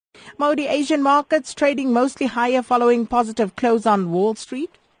Maudi, Asian markets trading mostly higher following positive close on Wall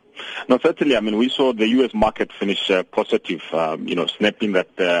Street? No, certainly. I mean, we saw the U.S. market finish positive, snapping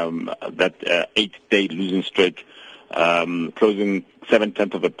that 8-day losing streak, closing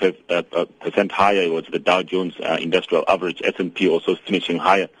 0.7% higher. It was the Dow Jones Industrial Average. S&P also finishing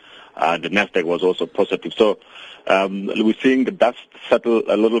higher. The Nasdaq was also positive. So we're seeing the dust settle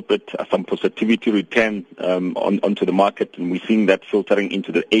a little bit, some positivity return onto the market, and we're seeing that filtering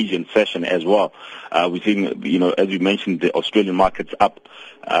into the Asian session as well. We're seeing, as you mentioned, the Australian markets up.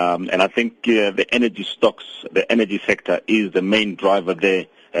 And I think the energy stocks, the energy sector is the main driver there.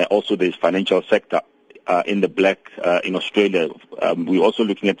 Also, there's financial sector in the black in Australia. We're also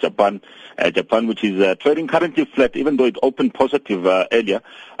looking at Japan, which is trading currently flat, even though it opened positive earlier.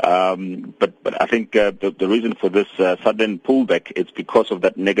 But I think the reason for this sudden pullback is because of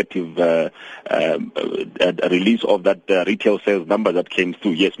that negative release of that retail sales number that came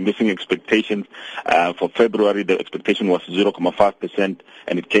through. Yes, missing expectations. For February, the expectation was 0.5%,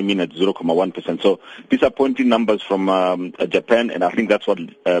 and it came in at 0.1%. So disappointing numbers from Japan, and I think that's what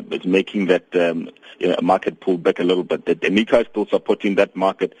is making that market pull back a little bit. The Nikkei is still supporting that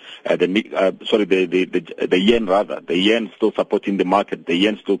market. The yen rather. The yen still supporting the market. The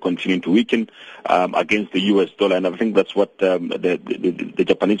yen still continuing to weaken against the US dollar, and I think that's what the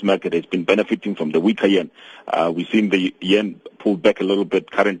Japanese market has been benefiting from, the weaker yen. We've seen the yen pull back a little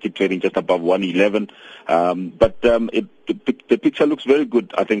bit, currently trading just above 111. But the picture looks very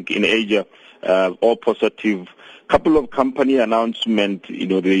good, I think, in Asia. All positive. Couple of company announcement,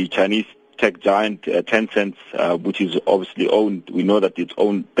 the Chinese tech giant Tencent, which is obviously owned. We know that it's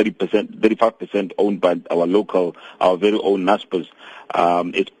owned 35% owned by our very own Naspers.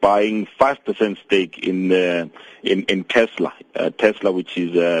 It's buying 5% stake in Tesla. Tesla, which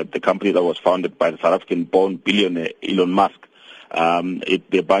is the company that was founded by the South African-born billionaire Elon Musk.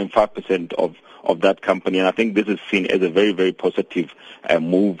 They're buying 5% of that company, and I think this is seen as a very, very positive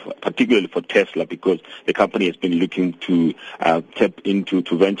move, particularly for Tesla, because the company has been looking to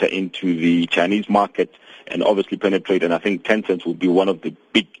to venture into the Chinese market and obviously penetrate, and I think Tencent will be one of the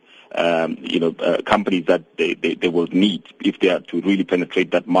big companies that they will need if they are to really penetrate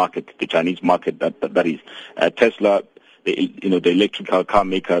that market, the Chinese market that is. Tesla, the electrical car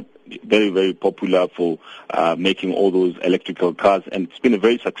maker, very, very popular for making all those electrical cars, and it's been a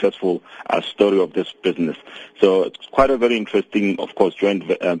very successful story of this business. So it's quite a very interesting, of course, joint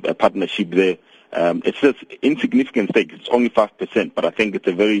partnership there. It's just insignificant stake. It's only 5%, but I think it's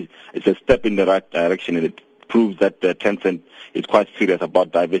a step in the right direction, and it proves that Tencent is quite serious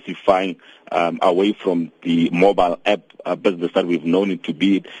about diversifying away from the mobile app business that we've known it to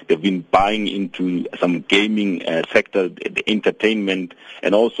be. They've been buying into some gaming sector, the entertainment,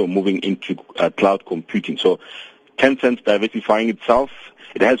 and also moving into cloud computing. So Tencent's diversifying itself.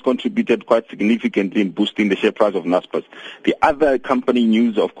 It has contributed quite significantly in boosting the share price of Naspers. The other company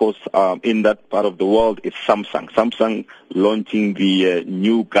news, of course, in that part of the world is Samsung. Samsung launching the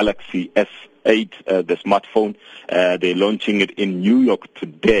new Galaxy S8, the smartphone. They're launching it in New York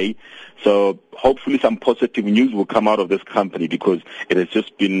today. So hopefully some positive news will come out of this company, because it has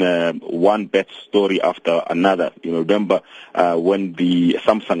just been one bad story after another. Remember when the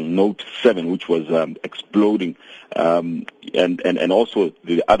Samsung Note 7, which was exploding, and also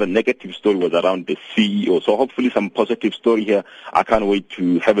the other negative story was around the CEO. So hopefully some positive story here. I can't wait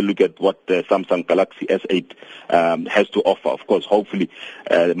to have a look at what the Samsung Galaxy S8 has to offer. Of course, hopefully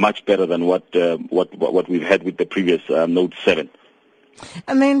much better than what we've had with the previous Note 7.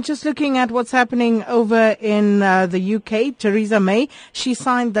 And then just looking at what's happening over in the UK, Theresa May, she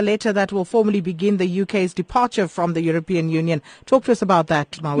signed the letter that will formally begin the UK's departure from the European Union. Talk to us about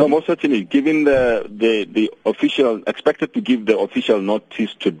that, Maudi. No, most certainly. Given the official, expected to give the official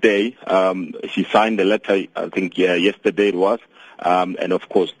notice today, she signed the letter, I think, yesterday it was, and of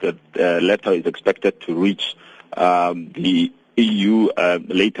course the letter is expected to reach the EU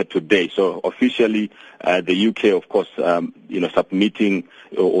later today. So officially, the UK, of course, submitting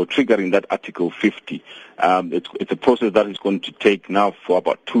or triggering that Article 50. It's a process that is going to take now for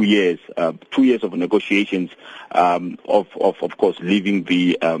about 2 years. 2 years of negotiations of course, leaving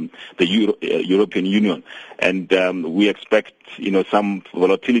the European Union, and we expect some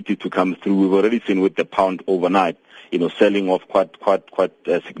volatility to come through. We've already seen with the pound overnight, selling off quite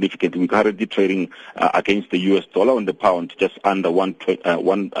significantly. We're currently trading against the US dollar on the pound just under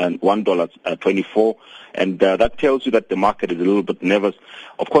 $1.24. And that tells you that the market is a little bit nervous.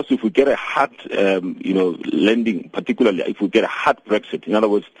 Of course, if we get a hard, lending, particularly if we get a hard Brexit, in other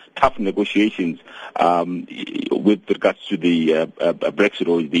words, tough negotiations with regards to the Brexit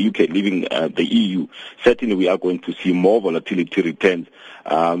or the UK leaving the EU, certainly we are going to see more volatility returns.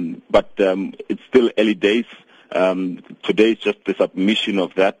 But it's still early days. Today is just the submission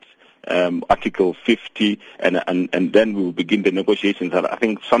of that. Article 50, and then we will begin the negotiations. I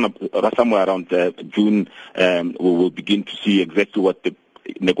think somewhere around June, we will begin to see exactly what the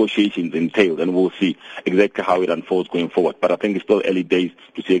negotiations entail, and we'll see exactly how it unfolds going forward. But I think it's still early days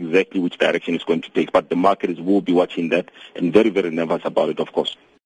to see exactly which direction it's going to take. But the market will be watching that and very, very nervous about it, of course.